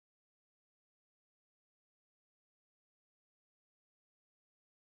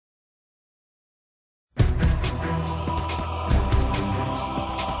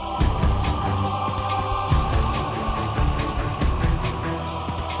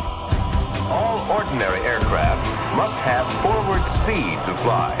ordinary aircraft must have forward speed to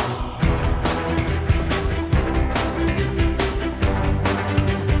fly.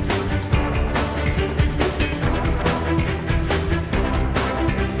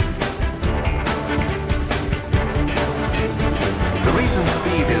 The reason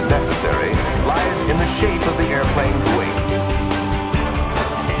speed is necessary lies in the shape of the airplane's wing.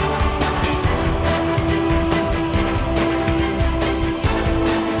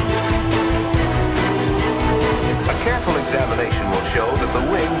 Examination will show that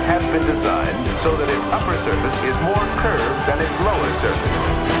the wing has been designed so that its upper surface is more curved than its lower surface.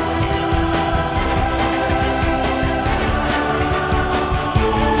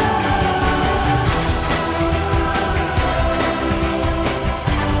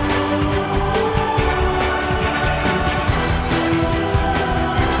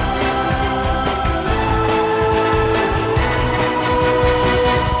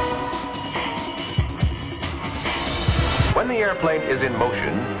 When the airplane is in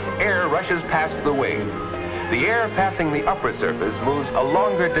motion, air rushes past the wing. The air passing the upper surface moves a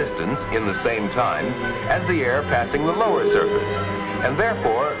longer distance in the same time as the air passing the lower surface, and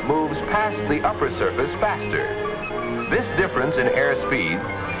therefore moves past the upper surface faster. This difference in air speed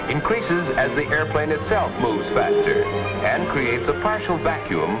increases as the airplane itself moves faster and creates a partial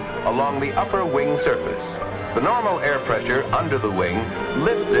vacuum along the upper wing surface. The normal air pressure under the wing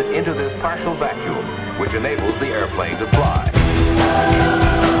lifts it into this partial vacuum, which enables the airplane to fly.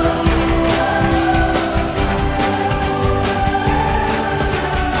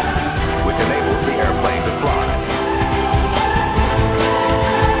 Which enables the airplane to fly.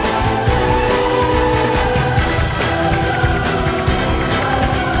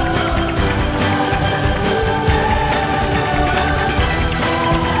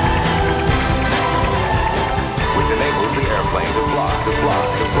 Which enables the airplane to fly.